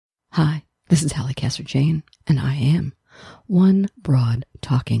Hi, this is Halli Casser-Jayne, and I am One Broad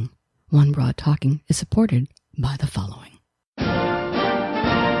Talking. One Broad Talking is supported by the following. I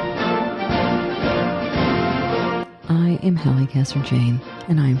am Halli Casser-Jayne,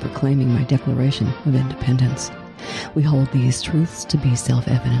 and I am proclaiming my Declaration of Independence. We hold these truths to be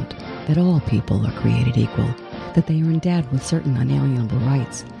self-evident, that all people are created equal, that they are endowed with certain unalienable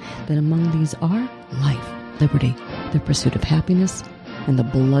rights, that among these are life, liberty, the pursuit of happiness, and the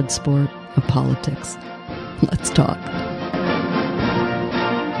blood sport of politics. Let's talk.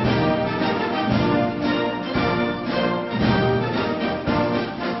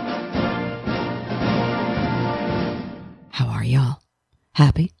 How are y'all?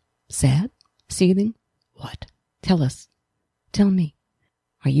 Happy? Sad? Seething? What? Tell us. Tell me.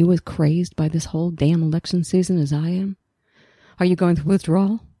 Are you as crazed by this whole damn election season as I am? Are you going through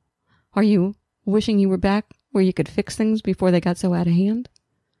withdrawal? Are you wishing you were back where you could fix things before they got so out of hand?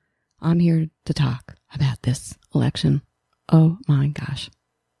 I'm here to talk about this election. Oh my gosh.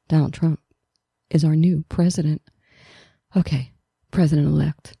 Donald Trump is our new president. Okay,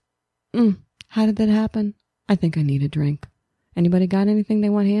 president-elect. How did that happen? I think I need a drink. Anybody got anything they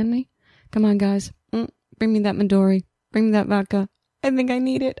want to hand me? Come on, guys. Bring me that Midori. Bring me that vodka. I think I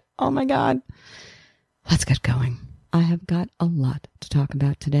need it. Oh my God. Let's get going. I have got a lot to talk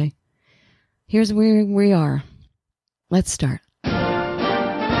about today. Here's where we are. Let's start.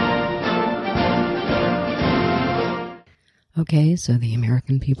 Okay, so the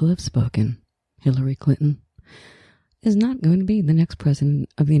American people have spoken. Hillary Clinton is not going to be the next president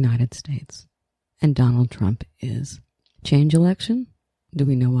of the United States. And Donald Trump is. Change election? Do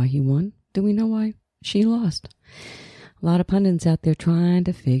we know why he won? Do we know why she lost? A lot of pundits out there trying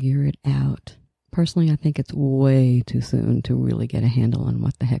to figure it out. Personally, I think it's way too soon to really get a handle on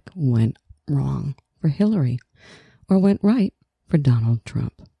what the heck went wrong for Hillary or went right for Donald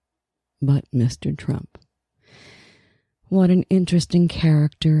Trump. But Mr. Trump, what an interesting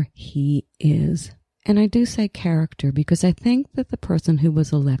character he is. And I do say character because I think that the person who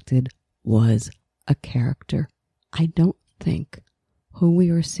was elected was a character. I don't think who we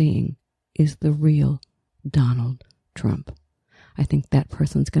are seeing is the real Donald Trump. I think that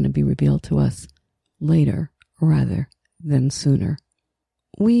person's going to be revealed to us later rather than sooner.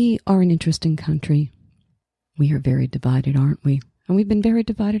 We are an interesting country. We are very divided, aren't we? And we've been very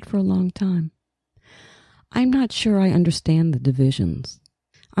divided for a long time. I'm not sure I understand the divisions.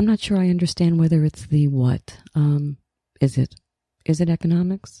 I'm not sure I understand whether it's the what. Is it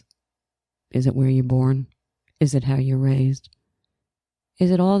economics? Is it where you're born? Is it how you're raised?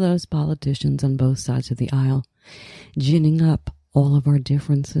 Is it all those politicians on both sides of the aisle ginning up all of our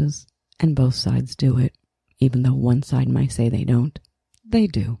differences? And both sides do it, even though one side might say they don't. They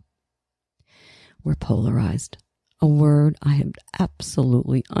do. We're polarized. A word I have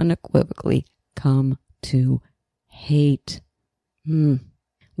absolutely, unequivocally come to hate.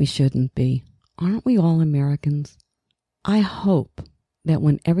 We shouldn't be. Aren't we all Americans? I hope that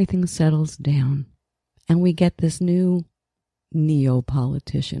when everything settles down and we get this new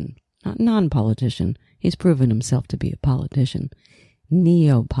neo-politician, not non-politician, he's proven himself to be a politician,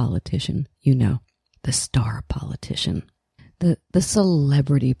 neo-politician, you know, the star politician, the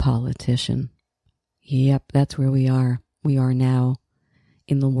celebrity politician. Yep, that's where we are. We are now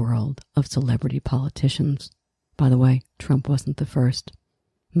in the world of celebrity politicians. By the way, Trump wasn't the first.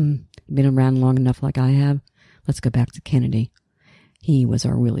 Been around long enough like I have. Let's go back to Kennedy. He was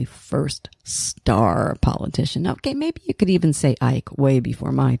our really first star politician. Okay, maybe you could even say Ike way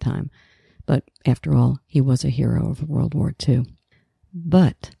before my time. But after all, he was a hero of World War II.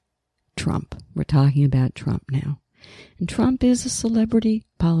 But Trump, we're talking about Trump now. And Trump is a celebrity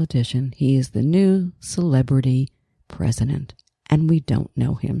politician. He is the new celebrity president. And we don't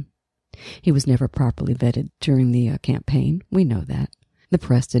know him. He was never properly vetted during the campaign. We know that. The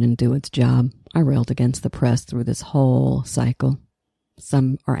press didn't do its job. I railed against the press through this whole cycle.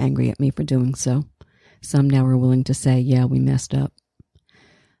 Some are angry at me for doing so. Some now are willing to say, yeah, we messed up.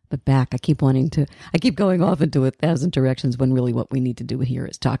 But I keep going off into 1,000 directions when really what we need to do here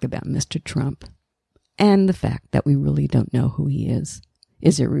is talk about Mr. Trump. And the fact that we really don't know who he is.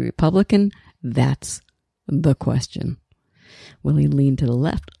 Is he a Republican? That's the question. Will he lean to the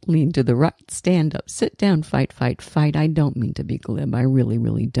left, lean to the right, stand up, sit down, fight, fight, fight? I don't mean to be glib. I really,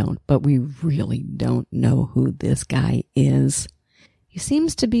 really don't. But we really don't know who this guy is. He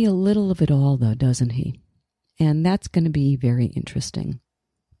seems to be a little of it all, though, doesn't he? And that's going to be very interesting.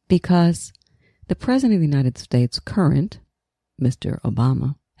 Because the President of the United States, current, Mr.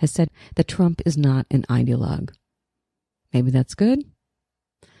 Obama, has said that Trump is not an ideologue. Maybe that's good.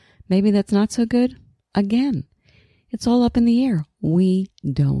 Maybe that's not so good. Again, it's all up in the air. We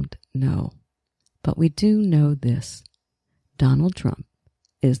don't know. But we do know this. Donald Trump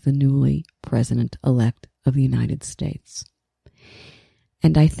is the newly president-elect of the United States.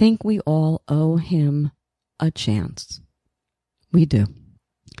 And I think we all owe him a chance. We do.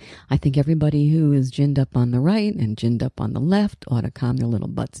 I think everybody who is ginned up on the right and ginned up on the left ought to calm their little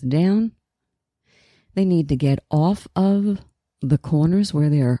butts down. They need to get off of the corners where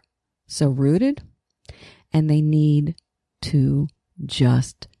they're so rooted, and they need to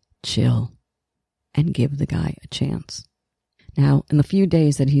just chill and give the guy a chance. Now, in the few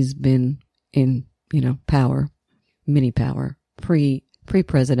days that he's been in, power, mini power,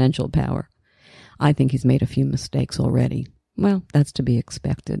 pre-presidential power, I think he's made a few mistakes already. Well, that's to be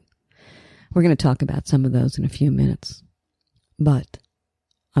expected. We're going to talk about some of those in a few minutes. But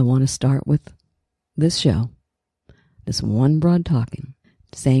I want to start with this show, this one broad talking,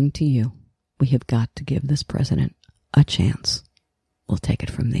 saying to you, we have got to give this president a chance. We'll take it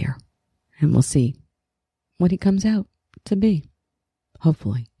from there. And we'll see what he comes out to be.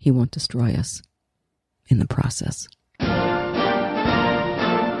 Hopefully, he won't destroy us in the process.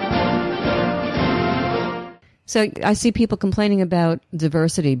 So I see people complaining about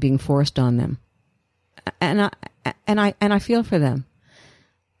diversity being forced on them, and I feel for them.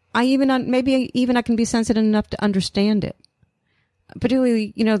 Maybe I can be sensitive enough to understand it.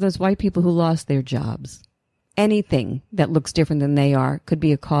 Particularly, those white people who lost their jobs. Anything that looks different than they are could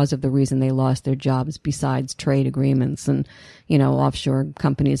be a cause of the reason they lost their jobs, besides trade agreements and, offshore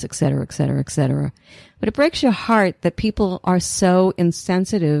companies, et cetera, et cetera, et cetera. But it breaks your heart that people are so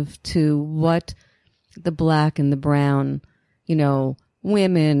insensitive to what the black and the brown,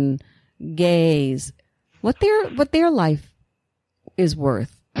 women, gays, what their life is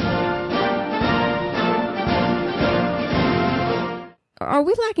worth. Are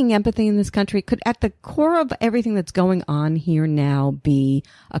we lacking empathy in this country? Could at the core of everything that's going on here now be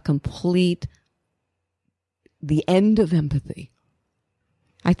the end of empathy?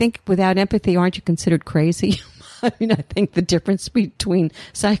 I think without empathy, aren't you considered crazy? I think the difference between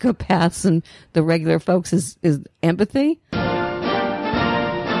psychopaths and the regular folks is empathy.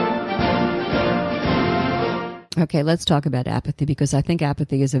 Okay, let's talk about apathy, because I think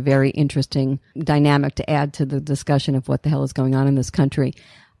apathy is a very interesting dynamic to add to the discussion of what the hell is going on in this country.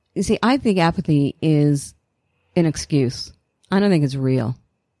 You see, I think apathy is an excuse. I don't think it's real.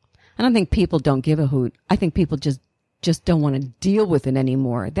 I don't think people don't give a hoot. I think people just don't want to deal with it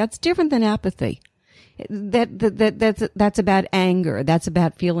anymore. That's different than apathy. That's about anger. That's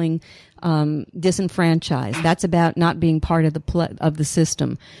about feeling disenfranchised. That's about not being part of the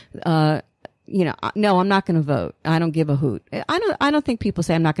system. No, I'm not going to vote. I don't give a hoot. I don't think people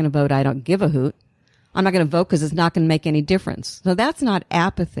say I'm not going to vote. I don't give a hoot. I'm not going to vote because it's not going to make any difference. So that's not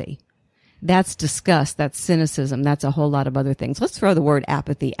apathy. That's disgust. That's cynicism. That's a whole lot of other things. Let's throw the word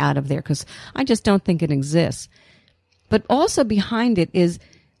apathy out of there, because I just don't think it exists. But also behind it is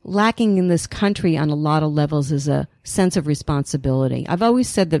lacking in this country on a lot of levels is a sense of responsibility. I've always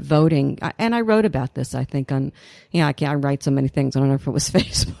said that voting, and I wrote about this, I think, on, I write so many things. I don't know if it was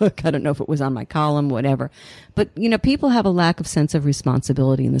Facebook. I don't know if it was on my column, whatever. But, people have a lack of sense of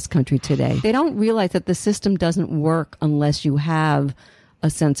responsibility in this country today. They don't realize that the system doesn't work unless you have a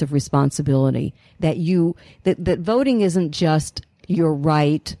sense of responsibility, that that voting isn't just your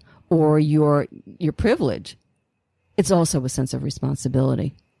right or your privilege. It's also a sense of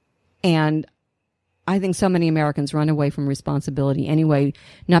responsibility. And I think so many Americans run away from responsibility anyway,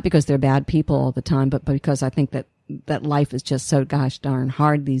 not because they're bad people all the time, but because I think that life is just so gosh darn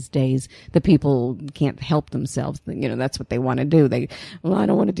hard these days that people can't help themselves. That's what they want to do. I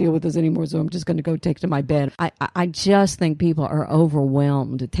don't want to deal with this anymore, so I'm just going to go take to my bed. I just think people are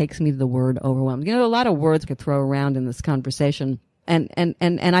overwhelmed. It takes me to the word overwhelmed. A lot of words could throw around in this conversation. And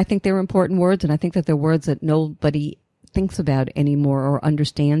I think they're important words, and I think that they're words that nobody thinks about anymore or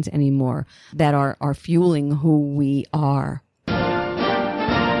understands anymore, that are fueling who we are.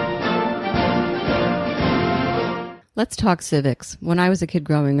 Let's talk civics. When I was a kid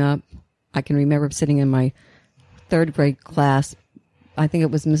growing up, I can remember sitting in my third grade class. I think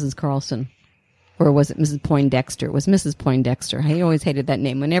it was Mrs. Carlson, or was it Mrs. Poindexter? It was Mrs. Poindexter. I always hated that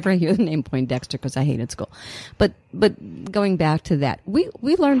name. Whenever I hear the name Poindexter, because I hated school. But going back to that, we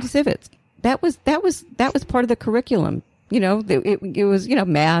learned civics. That was part of the curriculum. It was,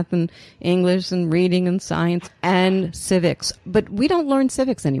 math and English and reading and science and civics. But we don't learn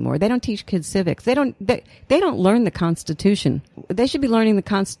civics anymore. They don't teach kids civics. They don't learn the Constitution. They should be learning the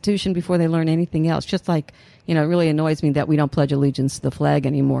Constitution before they learn anything else. Just like, it really annoys me that we don't pledge allegiance to the flag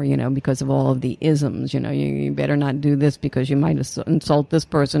anymore, because of all of the isms. You better not do this because you might insult this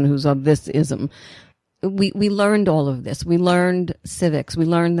person who's of this ism. we learned all of this. We learned civics. We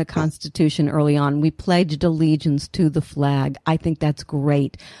learned the Constitution early on. We pledged allegiance to the flag. I think that's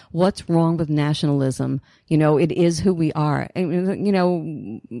great. What's wrong with nationalism? It is who we are.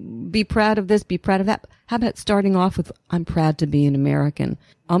 Be proud of this, be proud of that. How about starting off with, I'm proud to be an American?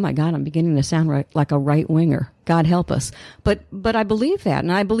 Oh my God, I'm beginning to sound like a right winger. God help us. But I believe that,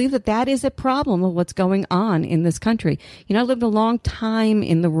 and I believe that is a problem of what's going on in this country. I lived a long time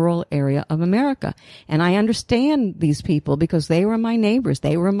in the rural area of America, and I understand these people because they were my neighbors.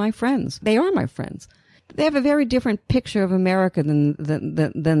 They were my friends. They are my friends. They have a very different picture of America than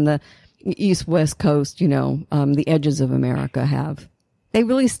the East West Coast, the edges of America have. They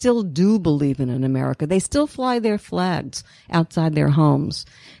really still do believe in an America. They still fly their flags outside their homes.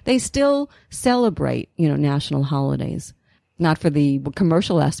 They still celebrate, national holidays, not for the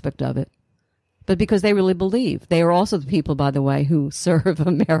commercial aspect of it, but because they really believe. They are also the people, by the way, who serve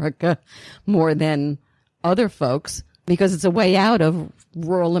America more than other folks, because it's a way out of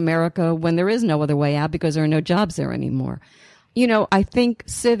rural America when there is no other way out because there are no jobs there anymore. I think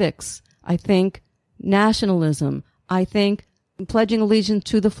civics, I think nationalism, I think pledging allegiance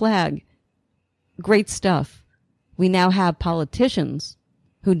to the flag, great stuff. We now have politicians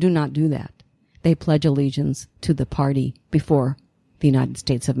who do not do that. They pledge allegiance to the party before the United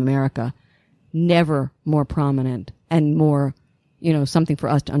States of America. Never more prominent and more, something for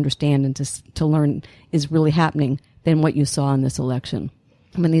us to understand and to learn is really happening than what you saw in this election.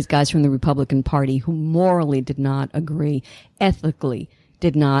 When these guys from the Republican Party, who morally did not agree, ethically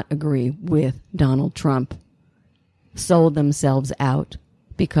did not agree with Donald Trump, sold themselves out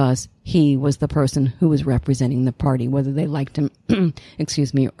because he was the person who was representing the party, whether they liked him,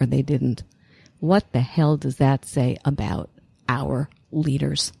 or they didn't. What the hell does that say about our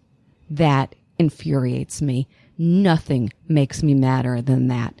leaders? That infuriates me. Nothing makes me madder than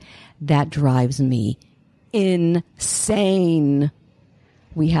that. That drives me insane.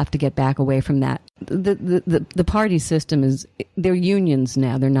 We have to get back away from that. The party system they're unions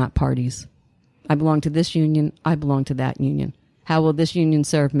now. They're not parties. I belong to this union. I belong to that union. How will this union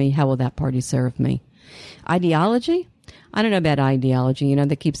serve me? How will that party serve me? Ideology? I don't know about ideology.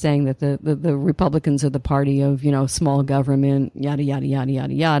 They keep saying that the Republicans are the party of, small government, yada, yada, yada,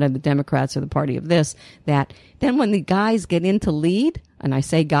 yada, yada. The Democrats are the party of this, that. Then when the guys get into lead, and I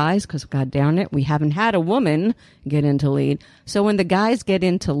say guys because, God darn it, we haven't had a woman get into lead. So when the guys get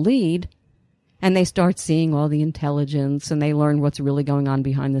into lead and they start seeing all the intelligence and they learn what's really going on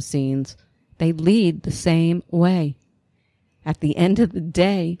behind the scenes, they lead the same way. At the end of the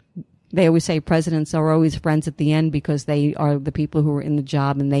day, they always say presidents are always friends at the end because they are the people who are in the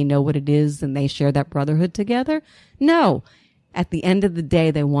job and they know what it is and they share that brotherhood together. No. At the end of the day,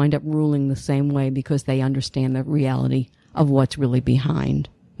 they wind up ruling the same way because they understand the reality of what's really behind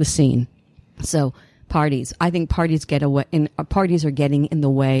the scene. So parties, I think parties parties are getting in the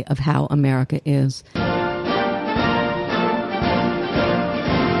way of how America is.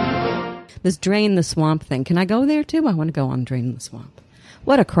 This drain the swamp thing. Can I go there too? I want to go on drain the swamp.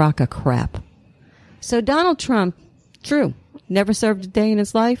 What a crock of crap. So Donald Trump, true, never served a day in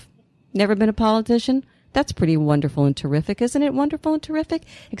his life, never been a politician. That's pretty wonderful and terrific. Isn't it wonderful and terrific?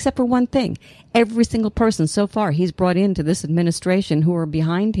 Except for one thing. Every single person so far he's brought into this administration who are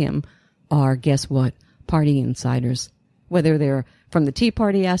behind him are, guess what, party insiders. Whether they're from the Tea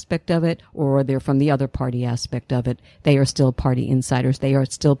Party aspect of it or they're from the other party aspect of it, they are still party insiders. They are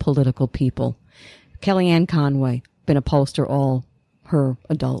still political people. Kellyanne Conway, been a pollster all her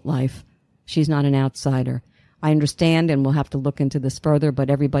adult life. She's not an outsider. I understand, and we'll have to look into this further, but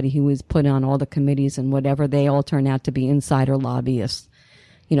everybody who was put on all the committees and whatever, they all turn out to be insider lobbyists.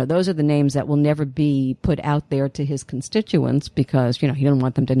 Those are the names that will never be put out there to his constituents because, he don't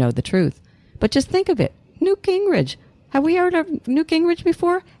want them to know the truth. But just think of it. Newt Gingrich. Have we heard of Newt Gingrich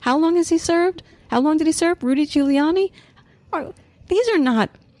before? How long has he served? How long did he serve? Rudy Giuliani? These are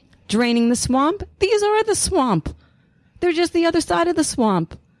not draining the swamp. These are the swamp. They're just the other side of the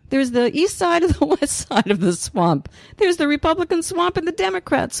swamp. There's the east side and the west side of the swamp. There's the Republican swamp and the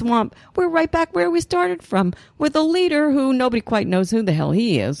Democrat swamp. We're right back where we started from, with a leader who nobody quite knows who the hell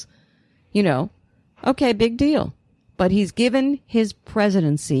he is. Okay, big deal. But he's given his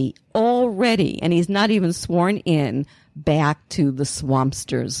presidency already, and he's not even sworn in, back to the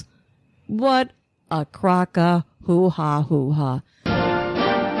swampsters. What a crock of hoo-ha, hoo-ha.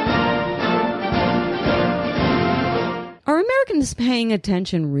 Are Americans paying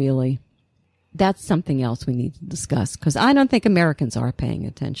attention, really? That's something else we need to discuss, because I don't think Americans are paying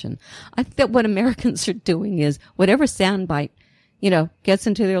attention. I think that what Americans are doing is whatever soundbite, gets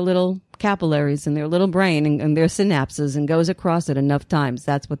into their little capillaries and their little brain and their synapses and goes across it enough times,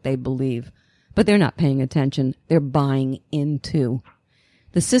 that's what they believe. but they're not paying attention. They're buying into.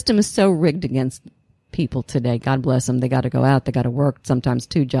 The system is so rigged against people today. God bless them. They got to go out. They got to work, sometimes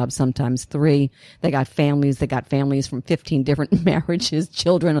 2 jobs, sometimes 3. They got families. They got families from 15 different marriages,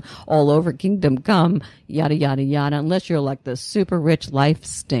 children all over kingdom come, yada, yada, yada. Unless you're like the super rich, life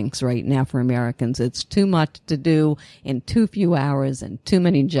stinks right now for Americans. It's too much to do in too few hours and too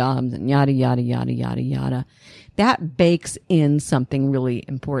many jobs and yada, yada, yada, yada, yada. That bakes in something really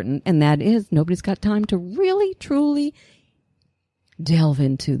important, and that is nobody's got time to really, truly delve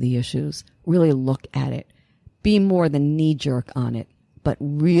into the issues, really look at it, be more than knee-jerk on it, but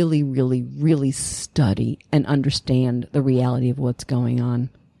really, really, really study and understand the reality of what's going on.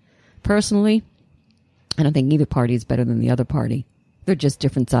 Personally, I don't think either party is better than the other party. They're just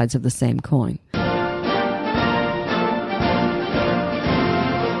different sides of the same coin.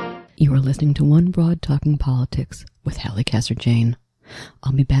 You are listening to One Broad Talking Politics with Halli Casser-Jayne.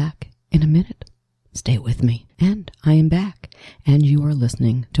 I'll be back in a minute. Stay with me. And I am back. And you are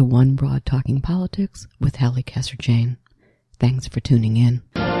listening to One Broad Talking Politics with Halli Casser-Jayne. Thanks for tuning in.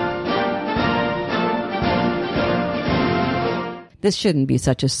 This shouldn't be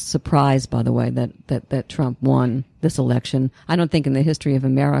such a surprise, by the way, that Trump won this election. I don't think in the history of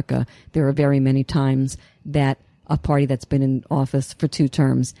America there are very many times that a party that's been in office for 2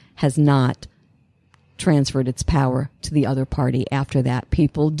 terms has not transferred its power to the other party after that.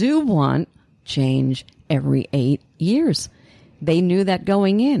 People do want change every 8 years. They knew that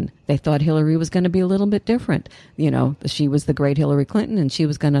going in. They thought Hillary was going to be a little bit different. You know, she was the great Hillary Clinton and she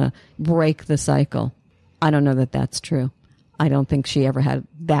was going to break the cycle. I don't know that that's true. I don't think she ever had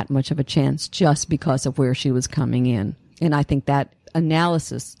that much of a chance just because of where she was coming in. And I think that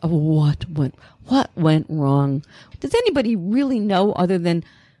analysis of what went wrong. Does anybody really know other than,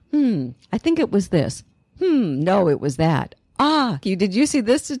 I think it was this. No, it was that. Did you see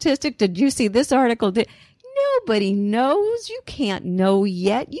this statistic? Did you see this article? Nobody knows. You can't know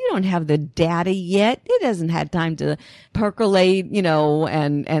yet. You don't have the data yet. It hasn't had time to percolate,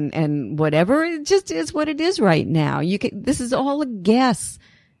 and whatever. It just is what it is right now. This is all a guess.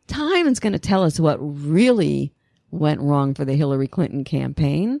 Time is going to tell us what really went wrong for the Hillary Clinton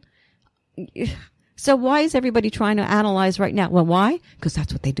campaign. So why is everybody trying to analyze right now? Well, why? Because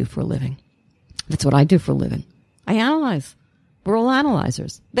that's what they do for a living. That's what I do for a living. I analyze. We're all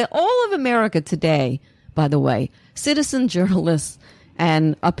analyzers. All of America today, by the way, citizen journalists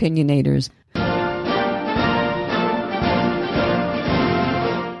and opinionators.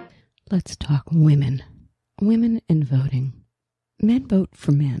 Let's talk women. Women in voting. Men vote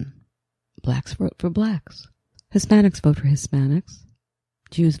for men. Blacks vote for blacks. Hispanics vote for Hispanics.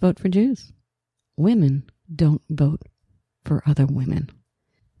 Jews vote for Jews. Women don't vote for other women.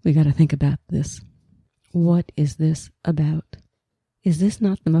 We got to think about this. What is this about? Is this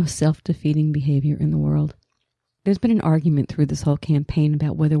not the most self-defeating behavior in the world? There's been an argument through this whole campaign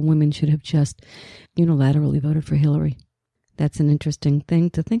about whether women should have just unilaterally voted for Hillary. That's an interesting thing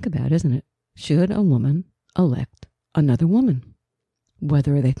to think about, isn't it? Should a woman elect another woman?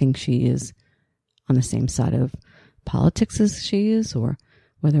 Whether they think she is on the same side of politics as she is, or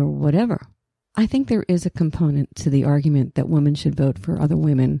whether whatever. I think there is a component to the argument that women should vote for other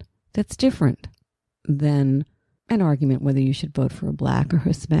women that's different than an argument whether you should vote for a black or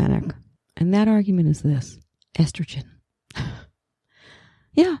Hispanic. And that argument is this: estrogen.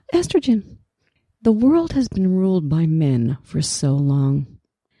 Yeah, estrogen. The world has been ruled by men for so long.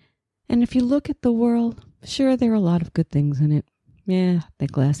 And if you look at the world, sure, there are a lot of good things in it. Yeah, the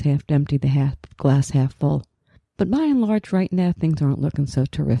glass half empty, the glass half full. But by and large, right now, things aren't looking so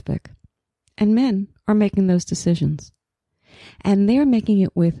terrific. And men are making those decisions. And they're making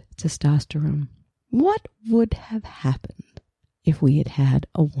it with testosterone. What would have happened if we had had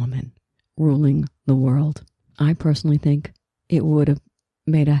a woman ruling the world? I personally think it would have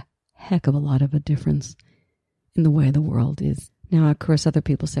made a heck of a lot of a difference in the way the world is. Now, of course, other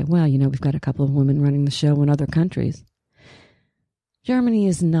people say, well, we've got a couple of women running the show in other countries. Germany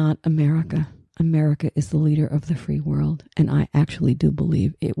is not America. America is the leader of the free world. And I actually do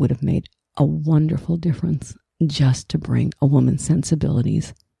believe it would have made a wonderful difference just to bring a woman's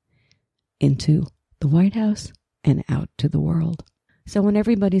sensibilities into the White House and out to the world. So when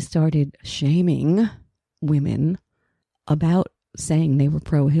everybody started shaming women about saying they were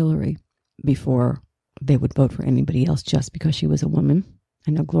pro-Hillary before they would vote for anybody else just because she was a woman,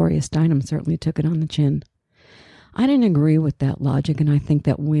 I know Gloria Steinem certainly took it on the chin. I didn't agree with that logic, and I think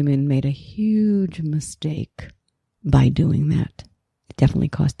that women made a huge mistake by doing that. It definitely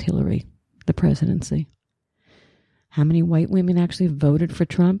cost Hillary the presidency. How many white women actually voted for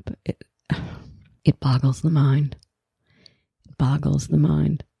Trump? It boggles the mind. It boggles the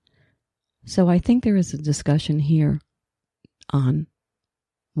mind. So I think there is a discussion here on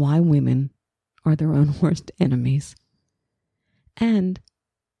why women are their own worst enemies. And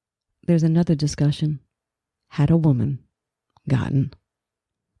there's another discussion. Had a woman gotten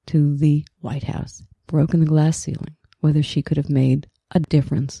to the White House, broken the glass ceiling, whether she could have made a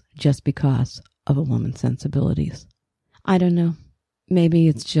difference just because of a woman's sensibilities? I don't know. Maybe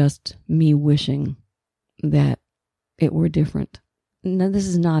it's just me wishing that it were different. No, this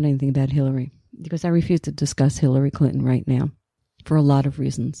is not anything about Hillary, because I refuse to discuss Hillary Clinton right now for a lot of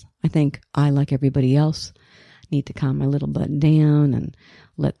reasons. I think I, like everybody else, need to calm my little butt down and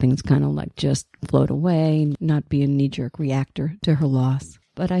let things kind of like just float away, not be a knee-jerk reactor to her loss.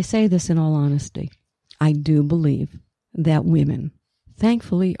 But I say this in all honesty. I do believe that women,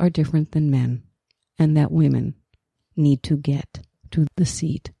 thankfully, are different than men, and that women need to get to the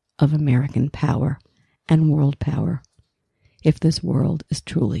seat of American power and world power if this world is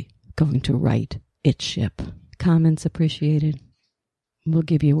truly going to right its ship. Comments appreciated. We'll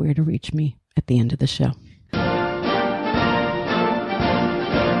give you where to reach me at the end of the show.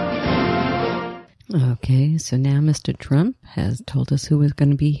 Okay, so now Mr. Trump has told us who is going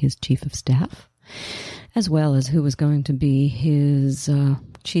to be his chief of staff, as well as who is going to be his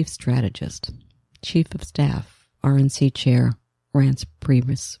chief strategist. Chief of staff, RNC chair, Reince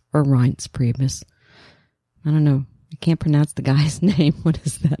Priebus. I don't know. I can't pronounce the guy's name. What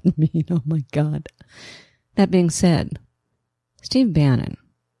does that mean? Oh my God. That being said, Steve Bannon,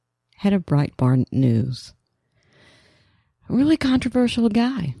 head of Breitbart News, a really controversial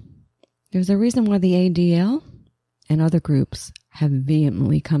guy. There's a reason why the ADL and other groups have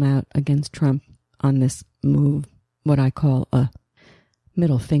vehemently come out against Trump on this move, what I call a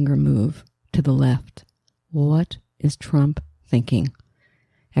middle finger move to the left. What is Trump thinking?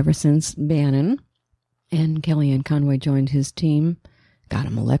 Ever since Bannon and Kellyanne Conway joined his team, got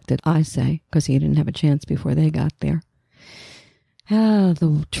him elected, I say, because he didn't have a chance before they got there.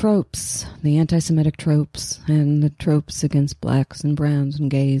 The tropes, the anti-Semitic tropes, and the tropes against blacks and browns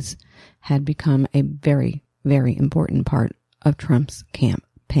and gays had become a very, very important part of Trump's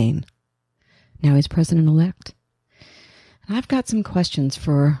campaign. Now he's president-elect. And I've got some questions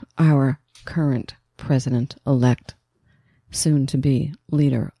for our current president-elect, soon-to-be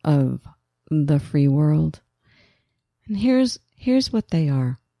leader of the free world. And here's what they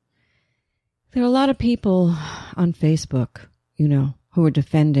are. There are a lot of people on Facebook, who are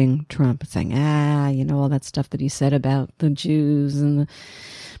defending Trump, saying, all that stuff that he said about the Jews and the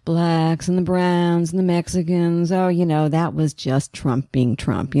blacks and the browns and the Mexicans. That was just Trump being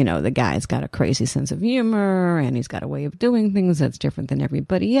Trump. The guy's got a crazy sense of humor and he's got a way of doing things that's different than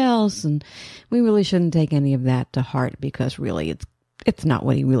everybody else. And we really shouldn't take any of that to heart because really it's not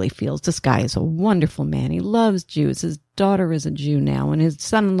what he really feels. This guy is a wonderful man. He loves Jews. His daughter is a Jew now and his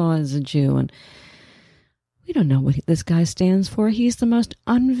son-in-law is a Jew. And we don't know what this guy stands for. He's the most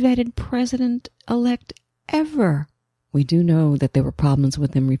unvetted president-elect ever. We do know that there were problems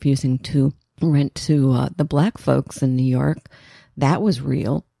with him refusing to rent to the black folks in New York. That was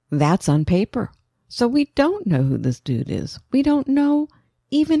real. That's on paper. So we don't know who this dude is. We don't know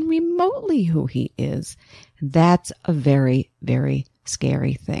even remotely who he is. That's a very, very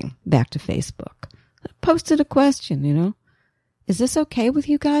scary thing. Back to Facebook. I posted a question, Is this okay with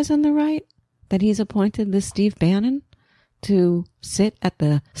you guys on the right? That he's appointed this Steve Bannon to sit at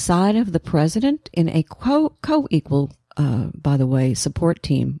the side of the president in a co-equal, by the way, support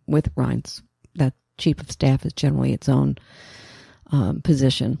team with Reince. That chief of staff is generally its own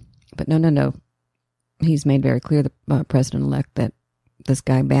position. But no. He's made very clear, the president-elect, that this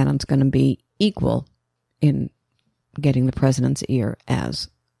guy Bannon's going to be equal in getting the president's ear, as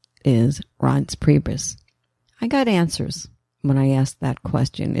is Reince Priebus. I got answers when I asked that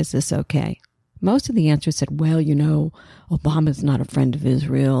question, is this okay? Most of the answers said, well, Obama's not a friend of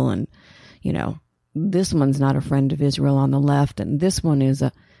Israel, and, this one's not a friend of Israel on the left, and this one is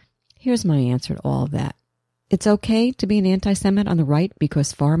a... Here's my answer to all of that. It's okay to be an anti-Semite on the right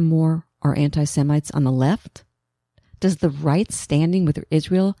because far more are anti-Semites on the left? Does the right standing with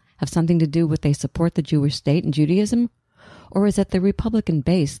Israel have something to do with they support the Jewish state and Judaism? Or is it the Republican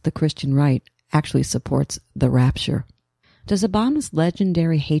base, the Christian right, actually supports the rapture? Does Obama's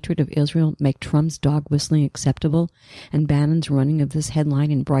legendary hatred of Israel make Trump's dog whistling acceptable and Bannon's running of this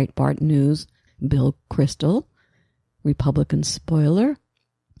headline in Breitbart News, Bill Kristol, Republican spoiler,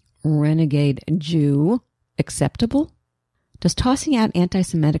 renegade Jew, acceptable? Does tossing out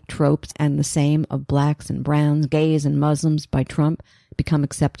anti-Semitic tropes and the same of blacks and browns, gays and Muslims by Trump become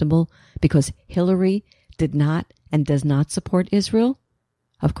acceptable because Hillary did not and does not support Israel?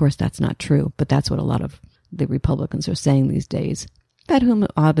 Of course, that's not true, but that's what a lot of the Republicans are saying these days. That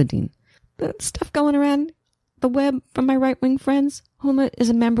Abedin, the stuff going around the web from my right-wing friends? Huma is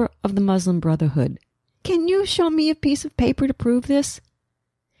a member of the Muslim Brotherhood. Can you show me a piece of paper to prove this?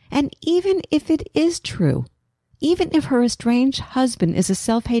 And even if it is true, even if her estranged husband is a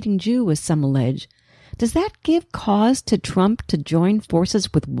self-hating Jew, as some allege, does that give cause to Trump to join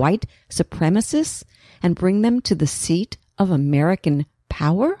forces with white supremacists and bring them to the seat of American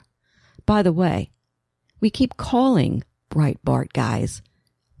power? By the way, we keep calling Breitbart guys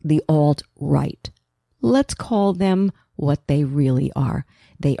the alt-right. Let's call them what they really are.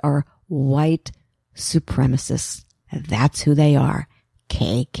 They are white supremacists. That's who they are.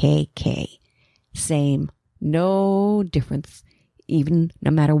 KKK. Same. No difference. Even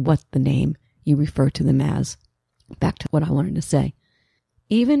no matter what the name you refer to them as. Back to what I wanted to say.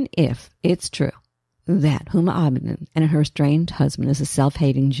 Even if it's true that Huma Abedin and her estranged husband is a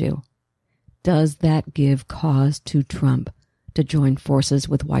self-hating Jew, does that give cause to Trump to join forces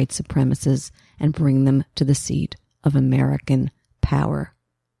with white supremacists and bring them to the seat of American power?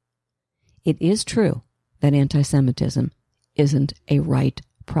 It is true that anti-Semitism isn't a right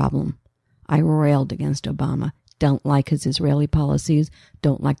problem. I railed against Obama. Don't like his Israeli policies.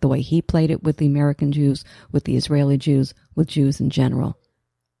 Don't like the way he played it with the American Jews, with the Israeli Jews, with Jews in general.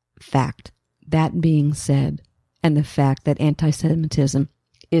 Fact. That being said, and the fact that anti-Semitism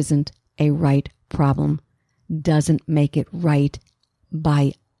isn't a right problem doesn't make it right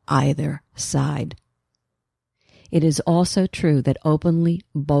by either side. It is also true that openly,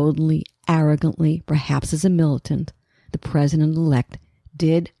 boldly, arrogantly, perhaps as a militant, the president-elect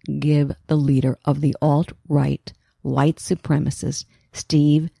did give the leader of the alt-right, white supremacist,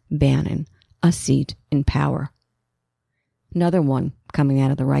 Steve Bannon, a seat in power. Another one coming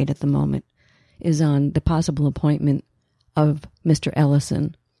out of the right at the moment is on the possible appointment of Mr.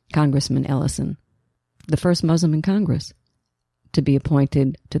 Ellison, Congressman Ellison, the first Muslim in Congress to be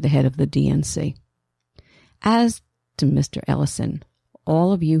appointed to the head of the DNC. As to Mr. Ellison,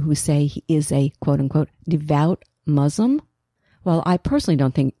 all of you who say he is a quote-unquote devout Muslim, well, I personally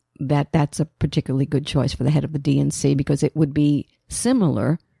don't think that that's a particularly good choice for the head of the DNC, because it would be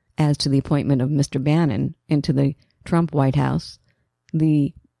similar as to the appointment of Mr. Bannon into the Trump White House,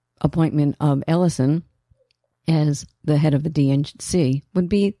 the appointment of Ellison as the head of the DNC would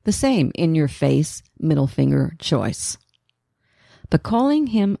be the same in-your-face, middle-finger choice. But calling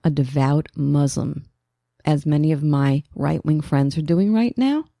him a devout Muslim, as many of my right-wing friends are doing right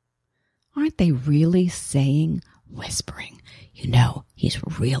now, aren't they really saying, whispering, you know, he's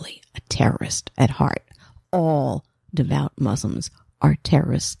really a terrorist at heart? All devout Muslims are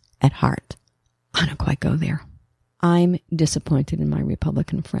terrorists at heart. I don't quite go there. I'm disappointed in my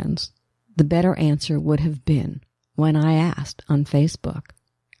Republican friends. The better answer would have been when I asked on Facebook,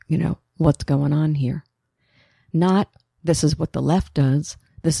 you know, what's going on here? Not, this is what the left does,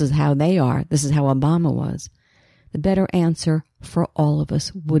 this is how they are, this is how Obama was. The better answer for all of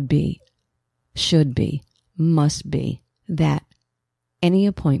us would be, should be, must be, that any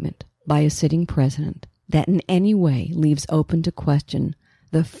appointment by a sitting president that in any way leaves open to question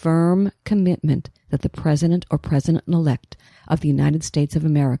the firm commitment that the president or president-elect of the United States of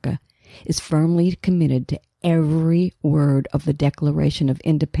America is firmly committed to every word of the Declaration of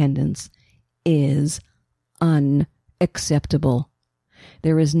Independence is unacceptable.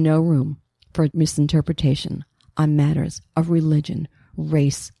 There is no room for misinterpretation on matters of religion,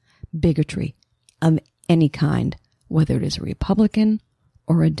 race, bigotry, of any kind, whether it is a Republican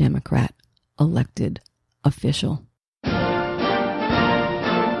or a Democrat elected official.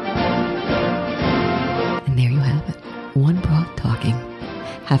 And there you have it. One broad talking.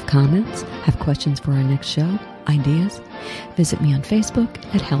 Have comments? Have questions for our next show? Ideas? Visit me on Facebook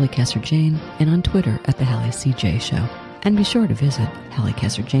at Halli Casser-Jayne and on Twitter at the Halli CJ Show. And be sure to visit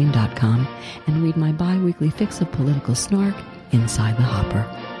HalliCasser-Jayne.com and read my bi-weekly fix of political snark, Inside the Hopper.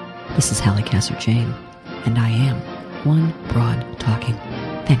 This is Halli Casser-Jayne, and I am One Broad Talking.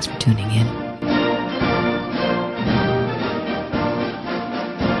 Thanks for tuning in.